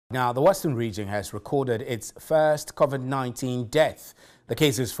Now, the Western region has recorded its first COVID-19 death. The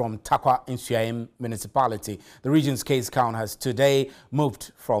case is from Takwa Insuaim municipality. The region's case count has today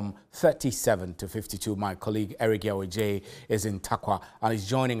moved from 37 to 52. My colleague Eric Yaweje is in Takwa and is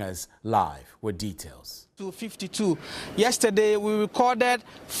joining us live with details. To 52. Yesterday, we recorded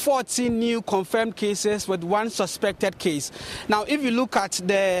 14 new confirmed cases with one suspected case. Now, if you look at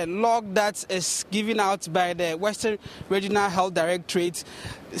the log that is given out by the Western Regional Health Directorate,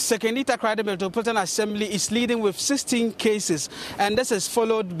 Secondary Takrady Metropolitan Assembly is leading with 16 cases, and this is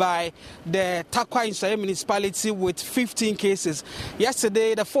followed by the Takwa Insuaim municipality with 15 cases.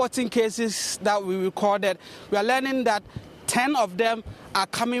 Yesterday, the 14 cases that we recorded, we are learning that 10 of them are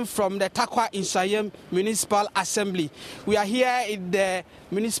coming from the Takwa Insuaim Municipal Assembly. We are here in the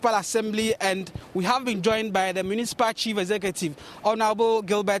Municipal Assembly and we have been joined by the Municipal Chief Executive, Honorable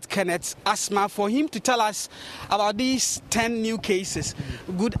Gilbert Kenneth Asma, for him to tell us about these 10 new cases.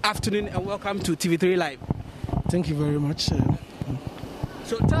 Good afternoon and welcome to TV3 Live. Thank you very much.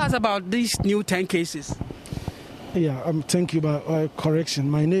 So tell us about these new 10 cases. Yeah, thank you. But correction,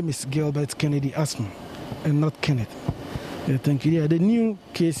 my name is Gilbert Kennedy Asma and not Kenneth. Thank you. Yeah, the new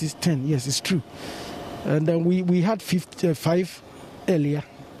case is 10. Yes, it's true. And then we had 5 earlier,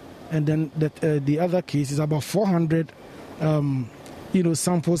 and then the other case is about 400.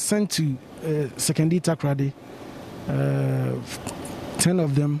 Samples sent to Secondary Takrady. 10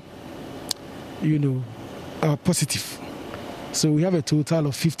 of them, are positive. So we have a total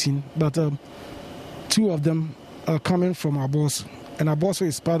of 15, but 2 of them are coming from Aboso, and Aboso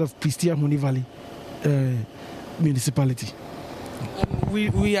is part of Pristia Huni Valley municipality.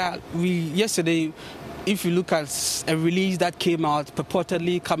 Yesterday, if you look at a release that came out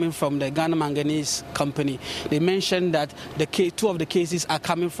purportedly coming from the Ghana Manganese company, they mentioned that 2 of the cases are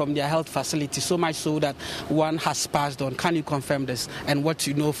coming from their health facility, so much so that one has passed on. Can you confirm this and what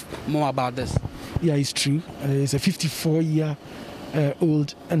you know more about this? Yeah, it's true. It's a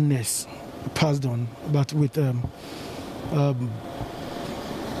 54-year-old nurse passed on, but with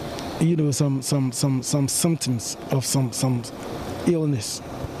some symptoms of some illness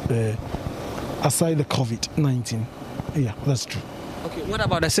aside the COVID-19. Yeah, that's true. Okay, what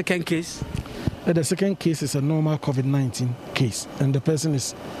about the second case? The second case is a normal COVID-19 case, and the person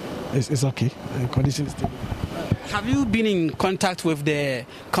is okay. The condition is stable. Have you been in contact with the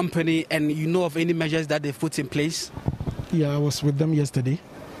company and you know of any measures that they've put in place? Yeah, I was with them yesterday.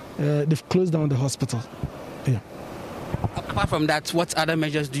 They've closed down the hospital. Yeah. Apart from that, what other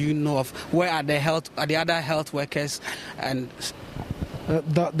measures do you know of? Where are the other health workers? And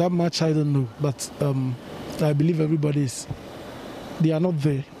that much I don't know, but I believe they are not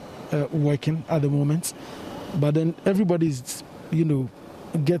there working at the moment. But then everybody is,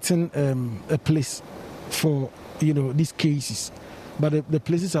 getting a place for these cases. But the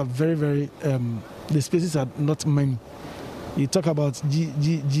places are very, very. The spaces are not many. You talk about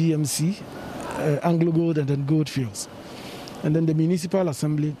GMC, Anglo Gold, and then Goldfields. And then the Municipal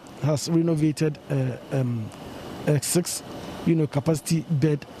Assembly has renovated a 6 capacity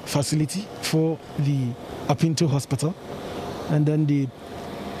bed facility for the Apinto Hospital. And then the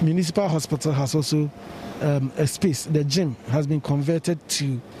Municipal Hospital has also a space. The gym has been converted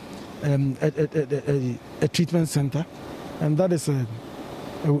to a treatment center. And that is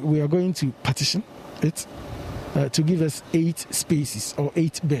we are going to partition it to give us 8 spaces or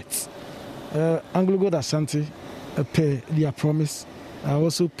 8 beds. Anglo Gold Ashanti, per their promise, are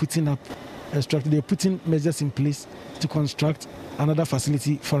also putting up a structure. They're putting measures in place to construct another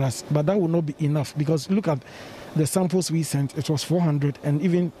facility for us. But that will not be enough, because look at the samples we sent. It was 400, and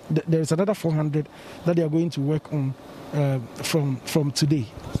even there is another 400 that they are going to work on from today.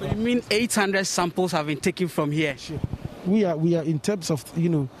 So you mean 800 samples have been taken from here? Sure. We are in terms of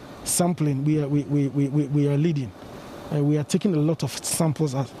sampling. We are leading. We are taking a lot of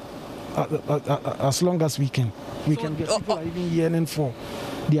samples as long as we can. We can get people are even yearning for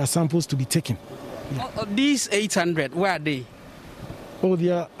their samples to be taken. Yeah. These 800, where are they? Oh,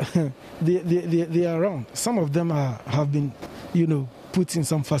 they are around. Some of them have been, put in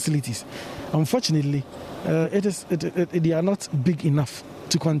some facilities. Unfortunately, they are not big enough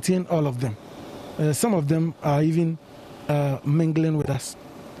to contain all of them. Some of them are even mingling with us.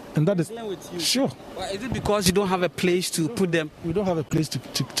 And that is with you. Sure. Well, is it because you don't have a place to put them? We don't have a place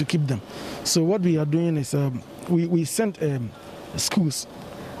to keep them. So what we are doing is we sent schools,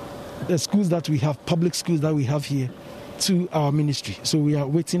 the schools that we have, public schools that we have here, to our ministry. So we are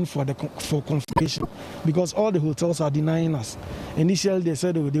waiting for confirmation, because all the hotels are denying us. Initially they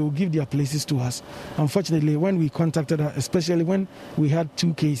said they will give their places to us. Unfortunately, when we contacted her, especially when we had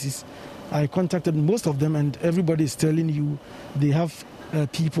 2 cases, I contacted most of them, and everybody is telling you they have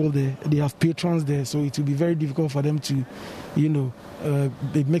people there. They have patrons there, so it will be very difficult for them to,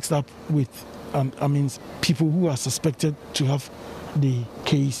 be mixed up with, people who are suspected to have the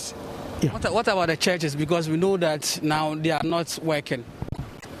case. Yeah. What about the churches? Because we know that now they are not working.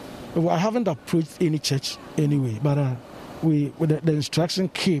 Well, I haven't approached any church anyway, but the instruction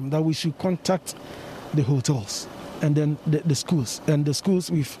came that we should contact the hotels and then the schools. And the schools,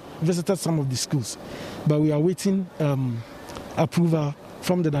 we've visited some of the schools, but we are waiting approval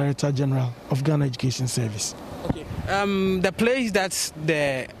from the Director General of Ghana Education Service. Okay. The place that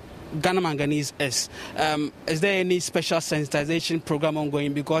the Ghana Manganese is there any special sensitization program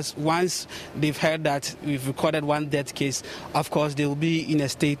ongoing? Because once they've heard that we've recorded one death case, of course they will be in a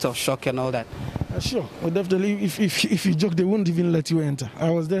state of shock and all that. Sure, well, definitely. If you joke, they won't even let you enter. I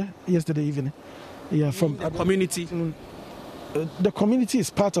was there yesterday evening. Yeah, from the community. The community is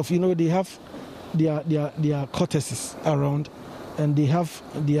part of. They have their courtesies around, and they have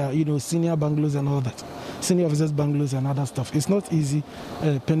their senior bungalows and all that. Senior officers' bungalows and other stuff. It's not easy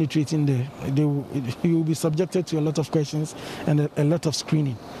penetrating there. You will be subjected to a lot of questions and a lot of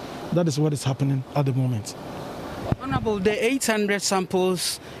screening. That is what is happening at the moment. Honorable, the 800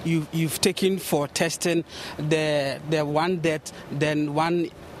 samples you've taken for testing, the one death, then one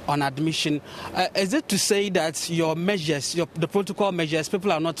on admission, is it to say that your measures, the protocol measures,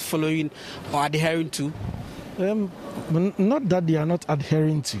 people are not following or adhering to? Not that they are not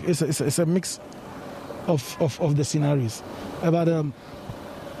adhering to. It's a mix of the scenarios. But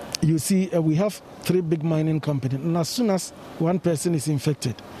you see, we have 3 big mining companies, and as soon as one person is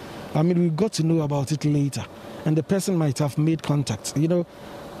infected, we got to know about it later, and the person might have made contact.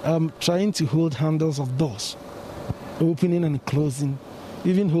 Trying to hold handles of doors, opening and closing,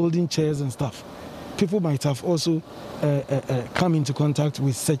 even holding chairs and stuff. People might have also come into contact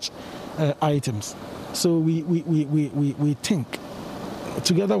with such items. So we think,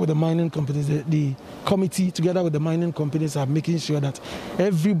 together with the mining companies, the committee, together with the mining companies, are making sure that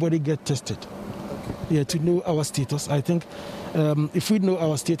everybody gets tested. Yeah, to know our status. I think if we know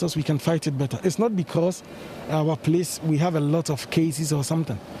our status, we can fight it better. It's not because our place, we have a lot of cases or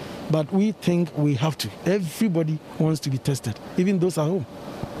something, but we think we have to. Everybody wants to be tested. Even those at home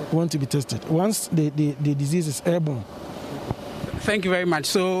want to be tested. Once the disease is airborne. Thank you very much.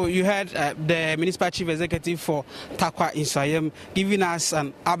 So you heard the Municipal Chief Executive for Tarkwa Nsayam giving us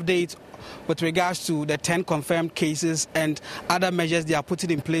an update with regards to the 10 confirmed cases and other measures they are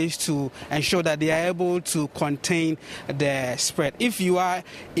putting in place to ensure that they are able to contain the spread. If you are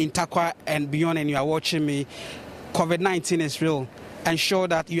in Tarkwa and beyond and you are watching me, COVID-19 is real. Ensure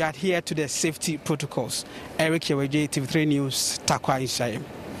that you adhere to the safety protocols. Eric Yeweje, TV3 News, Tarkwa Nsayam.